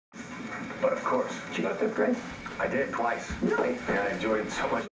But of course. Did you go to fifth grade? I did, twice. Really? And I enjoyed it so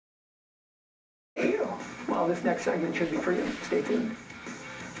much. You. Well, this next segment should be for you. Stay tuned.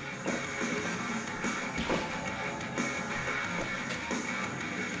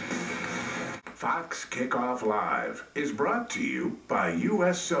 Fox Kickoff Live is brought to you by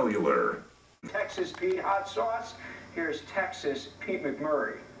U.S. Cellular. Texas Pete hot sauce. Here's Texas Pete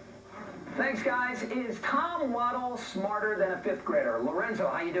McMurray. Thanks, guys. Is Tom Waddle smarter than a fifth grader? Lorenzo,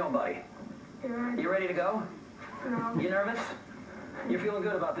 how you doing, buddy? Good. You ready to go? No. You nervous? You're feeling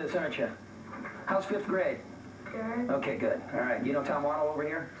good about this, aren't you? How's fifth grade? Good. Okay, good. All right. You know Tom Waddle over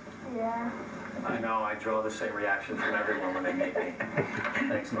here? Yeah. I know, I draw the same reaction from everyone when they meet me.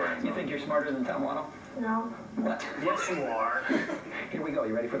 Thanks, Lorenzo. You think you're smarter than Tom Waddle? No. What? Yes, you are. Here we go.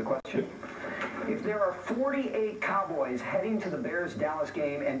 You ready for the question? If there are 48 Cowboys heading to the Bears-Dallas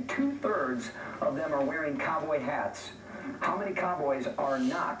game and 2/3 of them are wearing cowboy hats, how many Cowboys are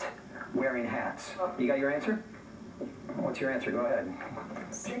not wearing hats? You got your answer? What's your answer? Go ahead.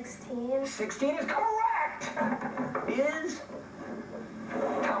 16. 16 is correct! Is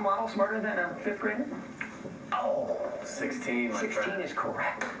Tom Waddle smarter than a fifth grader? Oh, 16, my 16 friend. is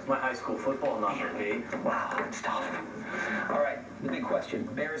correct. It's my high school football number, Pete. Wow, that's tough. All right, the big question.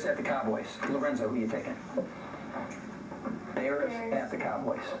 Bears at the Cowboys. Lorenzo, who are you taking? Bears at the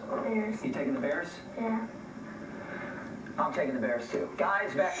Cowboys. Bears. You taking the Bears? Yeah. I'm taking the Bears too.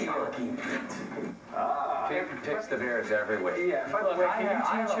 Guys, back to you. Pete picks the Bears every week. Yeah, by the way, can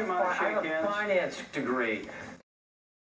you teach him how to shake I have a hands? finance degree.